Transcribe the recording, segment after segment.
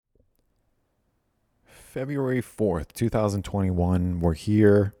February 4th, 2021. We're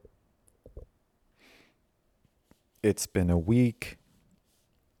here. It's been a week.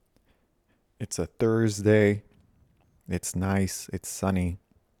 It's a Thursday. It's nice. It's sunny.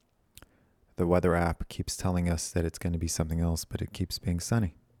 The weather app keeps telling us that it's going to be something else, but it keeps being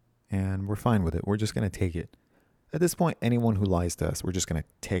sunny. And we're fine with it. We're just going to take it. At this point, anyone who lies to us, we're just going to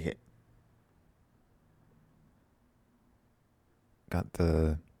take it. Got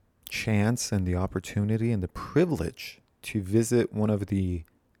the chance and the opportunity and the privilege to visit one of the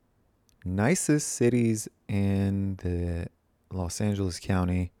nicest cities in the Los Angeles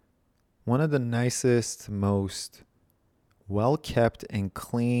County, one of the nicest, most well-kept and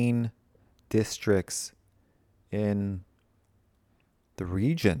clean districts in the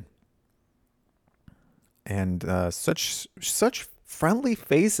region. And such friendly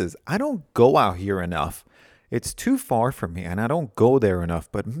faces. I don't go out here enough. It's too far from me, and I don't go there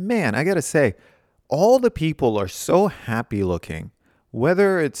enough. But man, I gotta say, all the people are so happy looking.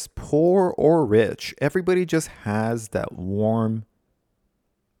 Whether it's poor or rich, everybody just has that warm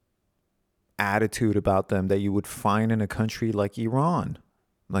attitude about them that you would find in a country like Iran,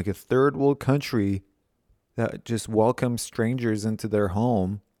 like a third world country that just welcomes strangers into their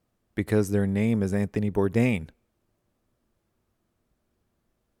home because their name is Anthony Bourdain.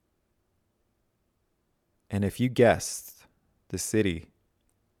 And if you guessed the city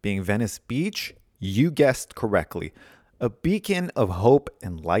being Venice Beach, you guessed correctly. A beacon of hope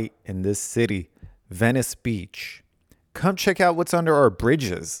and light in this city, Venice Beach. Come check out what's under our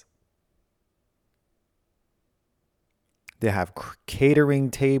bridges. They have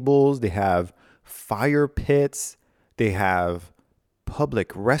catering tables, they have fire pits, they have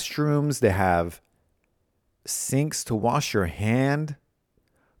public restrooms, they have sinks to wash your hand.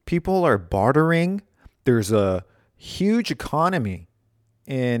 People are bartering. There's a huge economy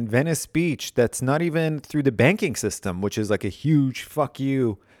in Venice Beach that's not even through the banking system, which is like a huge fuck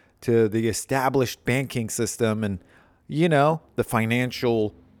you to the established banking system and, you know, the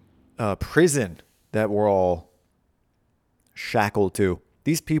financial prison that we're all shackled to.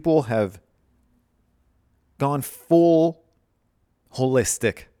 These people have gone full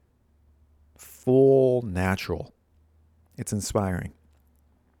holistic, full natural. It's inspiring.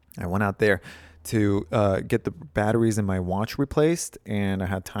 I went out there to get the batteries in my watch replaced, and I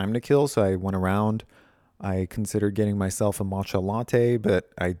had time to kill, so I went around. I considered getting myself a matcha latte, but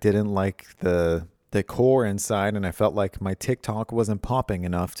I didn't like the decor inside, and I felt like my TikTok wasn't popping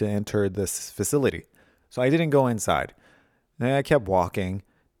enough to enter this facility. So I didn't go inside. Then I kept walking,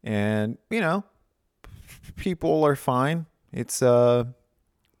 and, you know, people are fine. It's fine.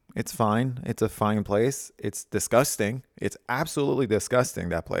 It's a fine place. It's disgusting. It's absolutely disgusting,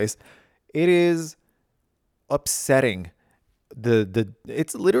 that place. It is upsetting.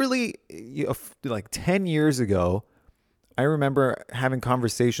 It's literally like 10 years ago. I remember having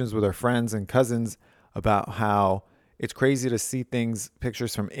conversations with our friends and cousins about how it's crazy to see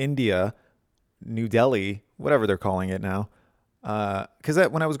pictures from India, New Delhi, whatever they're calling it now. Because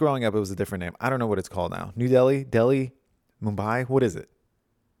when I was growing up, it was a different name. I don't know what it's called now. New Delhi, Delhi, Mumbai. What is it?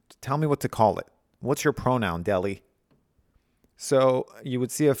 Tell me what to call it. What's your pronoun, Delhi? So you would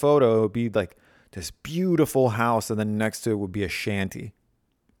see a photo, it would be like this beautiful house, and then next to it would be a shanty.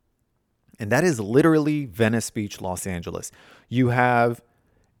 And that is literally Venice Beach, Los Angeles. You have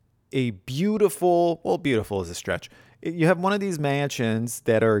a beautiful is a stretch. You have one of these mansions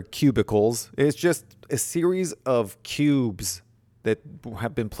that are cubicles. It's just a series of cubes that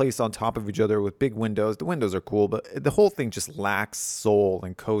have been placed on top of each other with big windows. The windows are cool, but the whole thing just lacks soul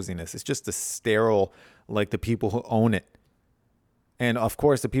and coziness. It's just a sterile, like the people who own it. And of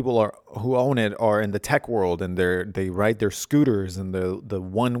course, the people who own it are in the tech world, and they ride their scooters and the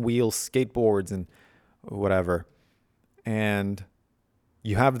one wheel skateboards and whatever. And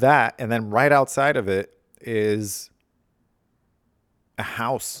you have that, and then right outside of it is a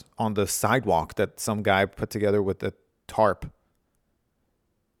house on the sidewalk that some guy put together with a tarp.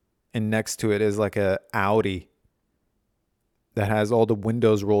 And next to it is like a Audi that has all the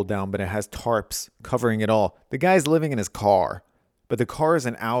windows rolled down, but it has tarps covering it all. The guy's living in his car. But the car is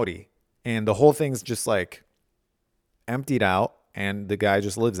an Audi, and the whole thing's just like emptied out, and the guy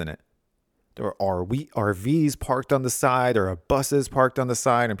just lives in it. There are RVs parked on the side, there are buses parked on the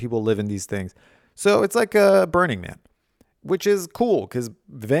side, and people live in these things. So it's like a Burning Man, which is cool because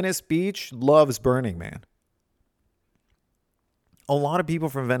Venice Beach loves Burning Man. A lot of people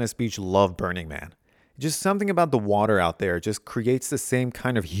from Venice Beach love Burning Man. Just something about the water out there just creates the same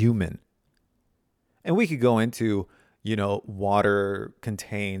kind of human. And we could go into, you know, water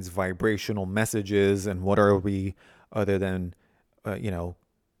contains vibrational messages, and what are we other than,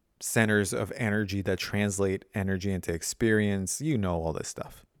 centers of energy that translate energy into experience. You know all this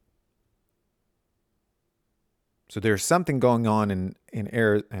stuff. So there's something going on in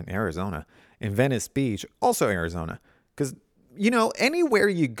Arizona, in Venice Beach, also Arizona. Because, anywhere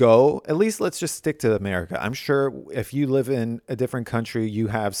you go, at least let's just stick to America. I'm sure if you live in a different country, you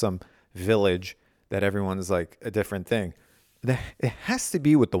have some village that everyone's like a different thing. It has to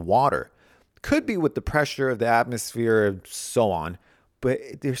be with the water. Could be with the pressure of the atmosphere and so on. But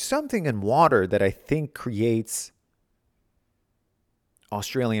there's something in water that I think creates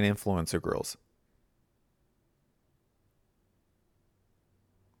Australian influencer girls.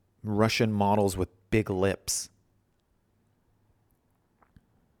 Russian models with big lips.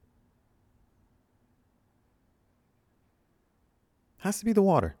 Has to be the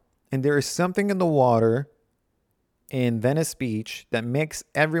water. And there is something in the water in Venice Beach that makes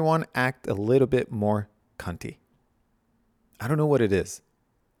everyone act a little bit more cunty. I don't know what it is.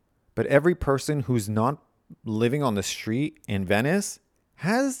 But every person who's not living on the street in Venice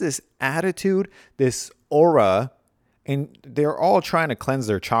has this attitude, this aura, and they're all trying to cleanse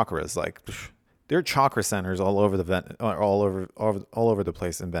their chakras. Like, there are chakra centers all over the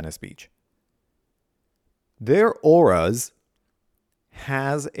place in Venice Beach. Their auras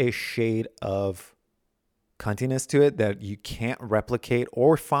has a shade of cuntiness to it that you can't replicate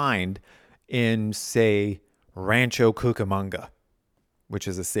or find in, say, Rancho Cucamonga, which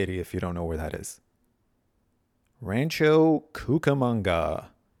is a city if you don't know where that is. Rancho Cucamonga.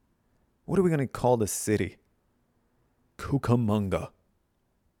 What are we going to call the city? Cucamonga.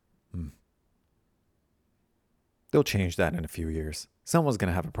 They'll change that in a few years. Someone's going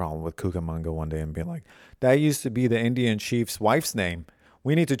to have a problem with Cucamonga one day and be like, that used to be the Indian chief's wife's name.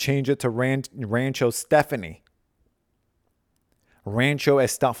 We need to change it to Rancho Stephanie. Rancho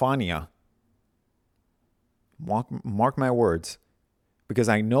Estefania. Mark my words. Because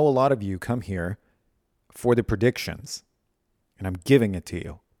I know a lot of you come here for the predictions. And I'm giving it to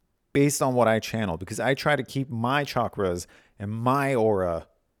you. Based on what I channel. Because I try to keep my chakras and my aura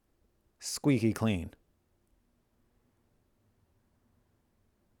squeaky clean.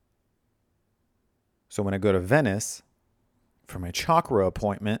 So when I go to Venice for my chakra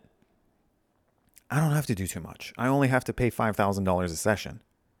appointment, I don't have to do too much. I only have to pay $5,000 a session.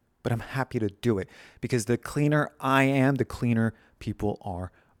 But I'm happy to do it because the cleaner I am, the cleaner people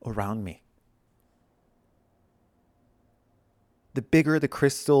are around me. The bigger the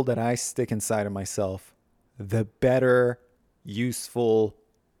crystal that I stick inside of myself, the better, useful,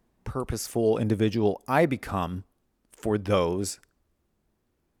 purposeful individual I become for those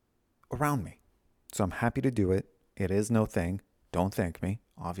around me. So I'm happy to do it. It is no thing. Don't thank me,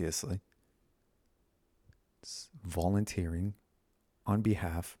 obviously. It's volunteering on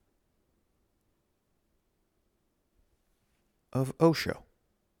behalf of Osho.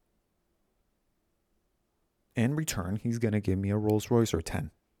 In return, he's going to give me a Rolls Royce or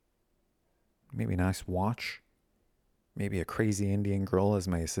 10. Maybe a nice watch. Maybe a crazy Indian girl as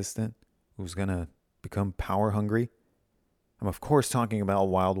my assistant who's going to become power hungry. I'm, of course, talking about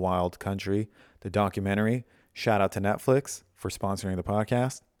Wild Wild Country, the documentary. Shout out to Netflix for sponsoring the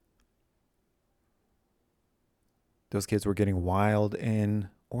podcast. Those kids were getting wild in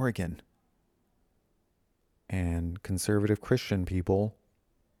Oregon. And conservative Christian people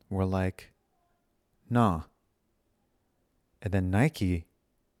were like, nah. And then Nike,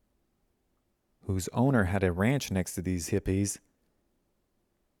 whose owner had a ranch next to these hippies,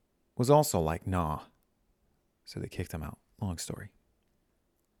 was also like, nah. So they kicked him out. Long story.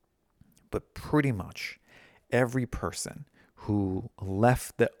 But pretty much every person who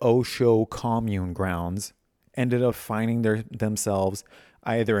left the Osho commune grounds ended up finding themselves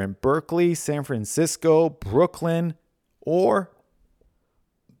either in Berkeley, San Francisco, Brooklyn, or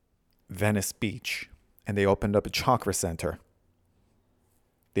Venice Beach. And they opened up a chakra center.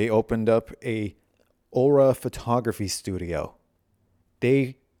 They opened up a aura photography studio.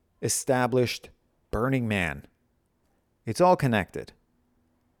 They established Burning Man. It's all connected.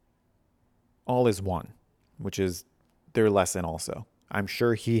 All is one, which is their lesson also. I'm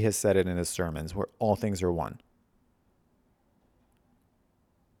sure he has said it in his sermons where all things are one.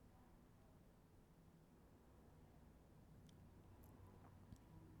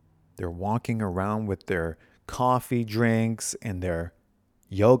 They're walking around with their coffee drinks and their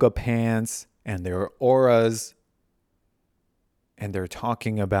yoga pants and their auras. And they're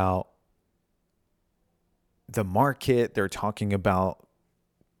talking about the market. They're talking about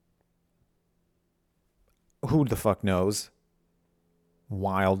who the fuck knows.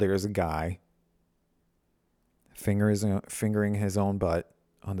 While there's a guy fingering his own butt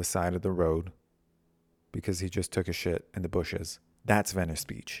on the side of the road because he just took a shit in the bushes. That's Venice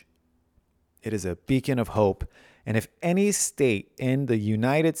Beach. It is a beacon of hope. And if any state in the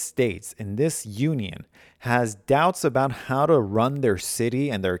United States, in this union, has doubts about how to run their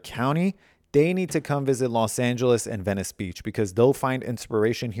city and their county, they need to come visit Los Angeles and Venice Beach, because they'll find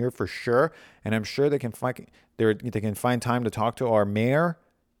inspiration here for sure. And I'm sure they can find time to talk to our mayor,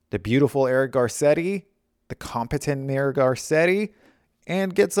 the beautiful Eric Garcetti, the competent Mayor Garcetti,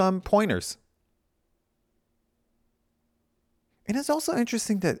 and get some pointers. And it's also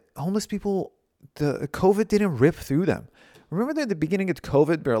interesting that homeless people, the COVID didn't rip through them. Remember that at the beginning of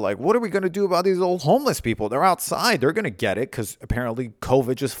COVID, they're like, what are we going to do about these old homeless people? They're outside. They're going to get it because apparently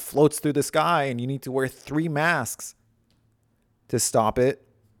COVID just floats through the sky and you need to wear 3 masks to stop it.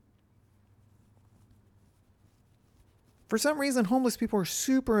 For some reason, homeless people are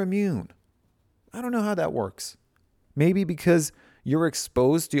super immune. I don't know how that works. Maybe because you're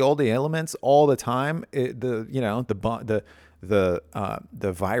exposed to all the elements all the time. The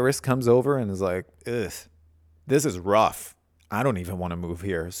virus comes over and is like, ugh, this is rough. I don't even want to move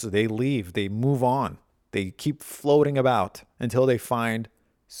here. So they leave. They move on. They keep floating about until they find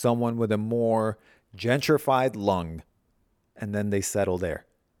someone with a more gentrified lung, and then they settle there.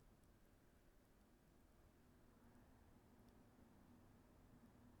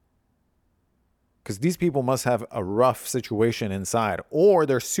 Because these people must have a rough situation inside, or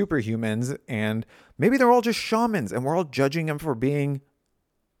they're superhumans, and maybe they're all just shamans and we're all judging them for being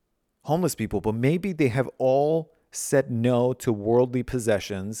homeless people, but maybe they have all said no to worldly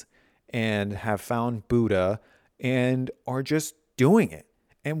possessions and have found Buddha and are just doing it.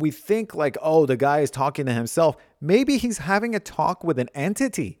 And we think like, oh, the guy is talking to himself. Maybe he's having a talk with an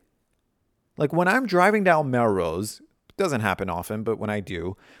entity. Like when I'm driving down Melrose, it doesn't happen often, but when I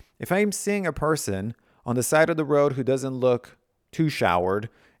do, if I'm seeing a person on the side of the road who doesn't look too showered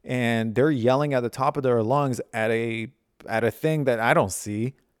and they're yelling at the top of their lungs at a thing that I don't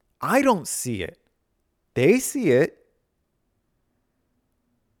see it. They see it.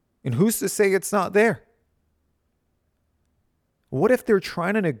 And who's to say it's not there? What if they're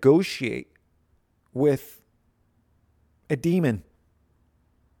trying to negotiate with a demon?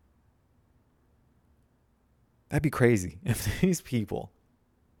 That'd be crazy if these people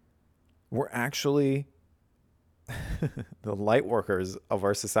were actually the light workers of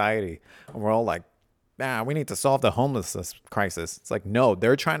our society. And we're all like, we need to solve the homelessness crisis. It's like, no,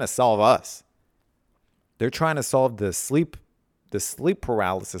 they're trying to solve us. They're trying to solve the sleep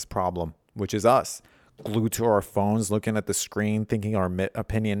paralysis problem, which is us, glued to our phones, looking at the screen, thinking our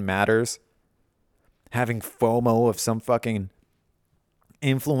opinion matters, having FOMO of some fucking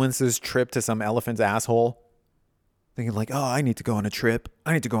influencer's trip to some elephant's asshole, thinking like, oh, I need to go on a trip.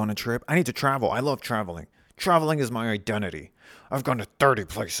 I need to travel. I love traveling. Traveling is my identity. I've gone to 30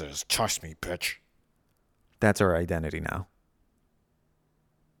 places. Trust me, bitch. That's our identity now.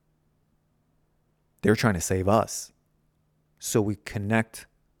 They're trying to save us. So we connect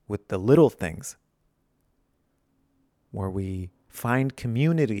with the little things where we find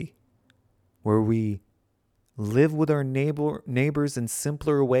community, where we live with our neighbors in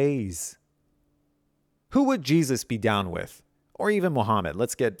simpler ways. Who would Jesus be down with? Or even Muhammad?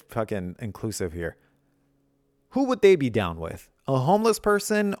 Let's get fucking inclusive here. Who would they be down with? A homeless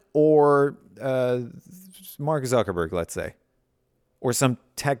person or Mark Zuckerberg, let's say? Or some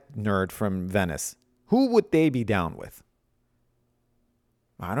tech nerd from Venice? Who would they be down with?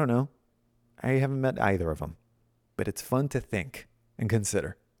 I don't know. I haven't met either of them. But it's fun to think and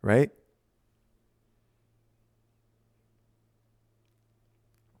consider, right?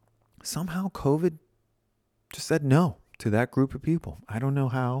 Somehow COVID just said no to that group of people. I don't know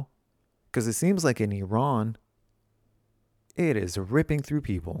how. Because it seems like in Iran, it is ripping through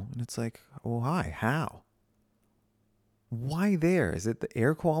people. And it's like, why? How? Why there? Is it the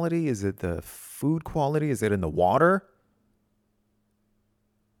air quality? Is it the food quality? Is it in the water?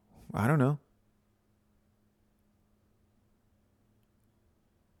 I don't know.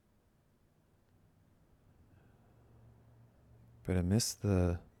 But amidst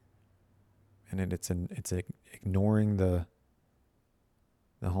it's ignoring the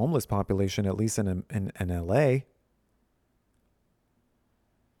homeless population, at least in LA.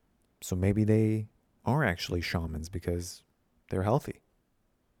 So maybe they are actually shamans because they're healthy.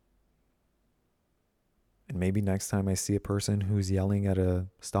 And maybe next time I see a person who's yelling at a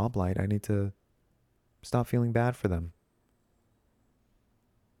stoplight, I need to stop feeling bad for them.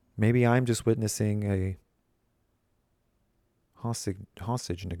 Maybe I'm just witnessing a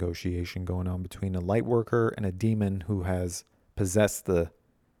hostage negotiation going on between a light worker and a demon who has possessed the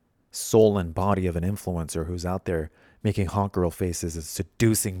soul and body of an influencer who's out there making hot girl faces and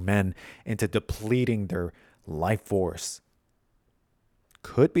seducing men into depleting their life force.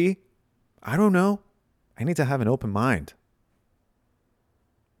 Could be. I don't know. I need to have an open mind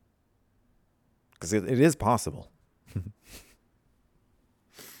because it is possible.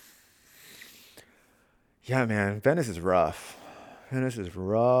 Yeah, man, Venice is rough. Venice is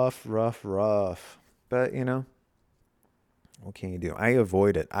rough, rough, rough. But, what can you do? I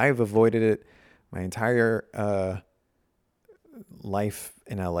avoid it. I've avoided it my entire life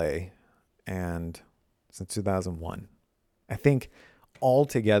in LA and since 2001. I think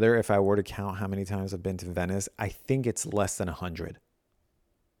altogether, if I were to count how many times I've been to Venice, I think it's less than 100.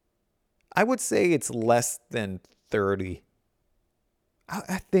 I would say it's less than 30.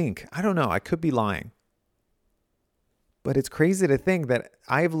 I think. I don't know. I could be lying. But it's crazy to think that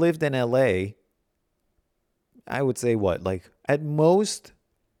I've lived in LA, I would say what, like at most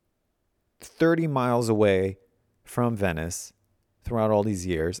 30 miles away from Venice throughout all these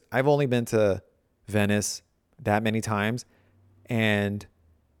years. I've only been to Venice that many times. And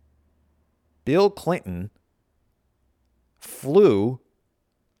Bill Clinton flew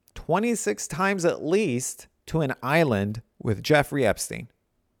 26 times at least to an island with Jeffrey Epstein.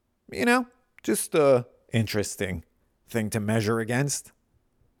 Just a interesting thing to measure against,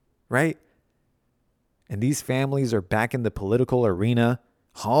 right? And these families are back in the political arena.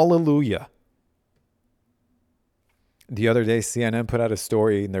 Hallelujah. The other day, CNN put out a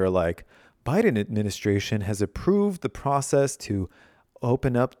story and they were like, Biden administration has approved the process to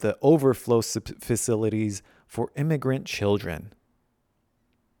open up the overflow facilities for immigrant children.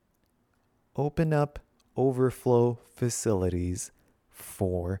 Open up overflow facilities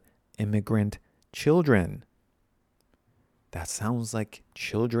for immigrant children. That sounds like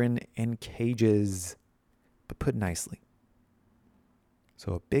children in cages, but put nicely.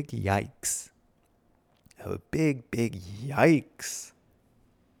 So a big yikes. A big, big yikes.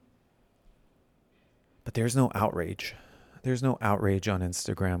 But there's no outrage. There's no outrage on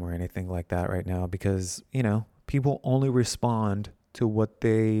Instagram or anything like that right now because, people only respond to what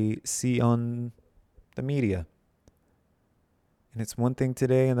they see on the media. And it's one thing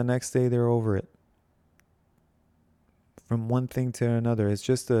today and the next day they're over it. From one thing to another. It's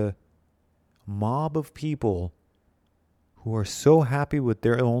just a mob of people who are so happy with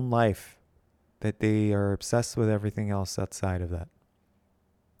their own life that they are obsessed with everything else outside of that.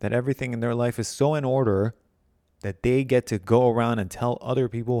 That everything in their life is so in order that they get to go around and tell other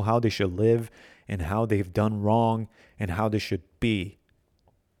people how they should live and how they've done wrong and how they should be.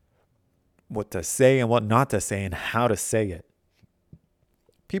 What to say and what not to say and how to say it.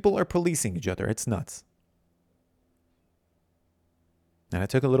 People are policing each other. It's nuts. And I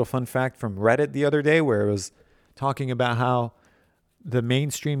took a little fun fact from Reddit the other day where it was talking about how the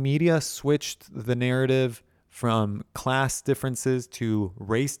mainstream media switched the narrative from class differences to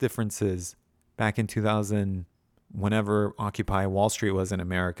race differences back in 2000, whenever Occupy Wall Street was in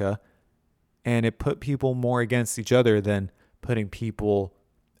America. And it put people more against each other than putting people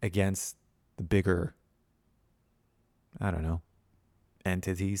against the bigger,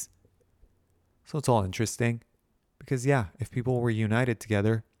 entities. So it's all interesting. Because, if people were united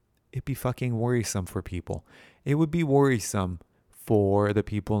together, it'd be fucking worrisome for people. It would be worrisome for the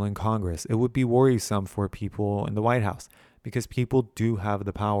people in Congress. It would be worrisome for people in the White House because people do have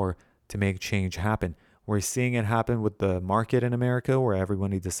the power to make change happen. We're seeing it happen with the market in America where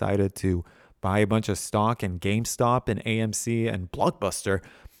everybody decided to buy a bunch of stock in GameStop and AMC and Blockbuster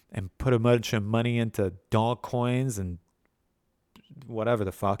and put a bunch of money into dog coins and whatever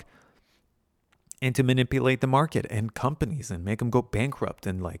the fuck. And to manipulate the market and companies and make them go bankrupt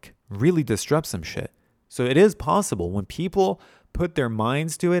and really disrupt some shit. So it is possible when people put their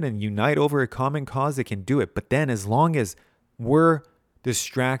minds to it and unite over a common cause, they can do it. But then as long as we're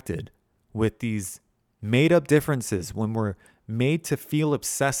distracted with these made up differences, when we're made to feel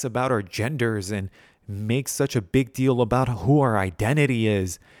obsessed about our genders and make such a big deal about who our identity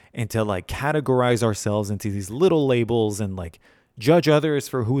is and to categorize ourselves into these little labels and judge others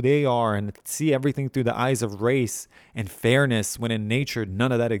for who they are and see everything through the eyes of race and fairness when in nature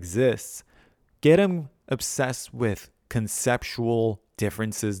none of that exists. Get them obsessed with conceptual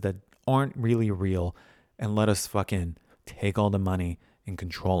differences that aren't really real and let us fucking take all the money and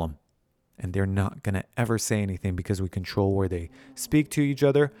control them. And they're not going to ever say anything because we control where they speak to each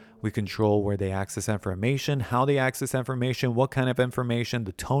other. We control where they access information, how they access information, what kind of information,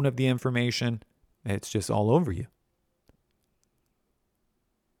 the tone of the information. It's just all over you.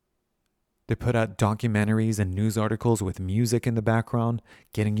 They put out documentaries and news articles with music in the background,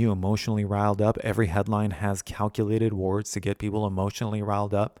 getting you emotionally riled up. Every headline has calculated words to get people emotionally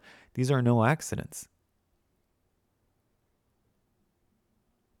riled up. These are no accidents.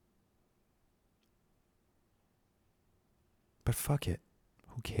 But fuck it.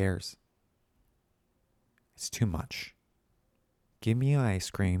 Who cares? It's too much. Give me ice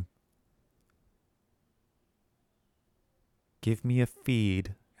cream. Give me a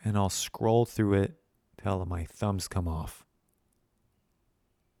feed, and I'll scroll through it till my thumbs come off.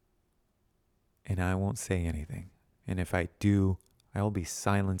 And I won't say anything. And if I do, I will be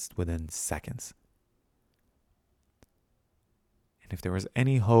silenced within seconds. And if there was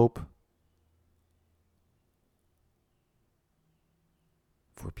any hope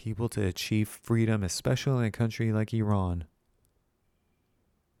for people to achieve freedom, especially in a country like Iran,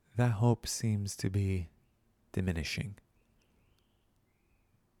 that hope seems to be diminishing.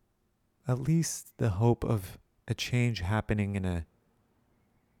 At least the hope of a change happening in a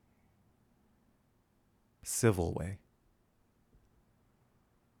civil way.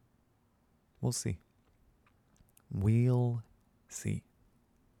 We'll see. We'll see.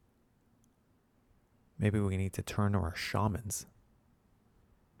 Maybe we need to turn to our shamans,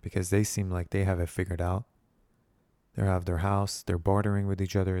 because they seem like they have it figured out. They have their house, they're bartering with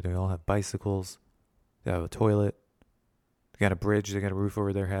each other, they all have bicycles, they have a toilet, they got a bridge, they got a roof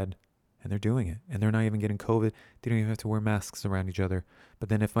over their head, and they're doing it. And they're not even getting COVID. They don't even have to wear masks around each other. But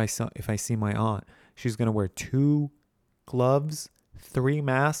then if I see my aunt, she's going to wear 2 gloves, 3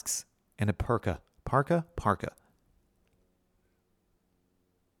 masks, and a parka. Parka.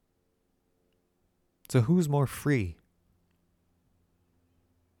 So who's more free?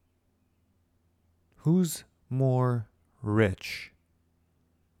 Who's more rich?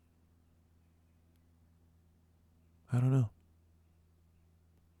 I don't know.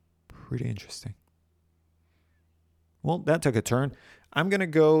 Pretty interesting. Well, that took a turn. I'm going to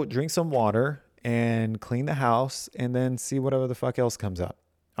go drink some water and clean the house and then see whatever the fuck else comes up.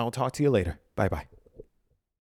 I'll talk to you later. Bye-bye.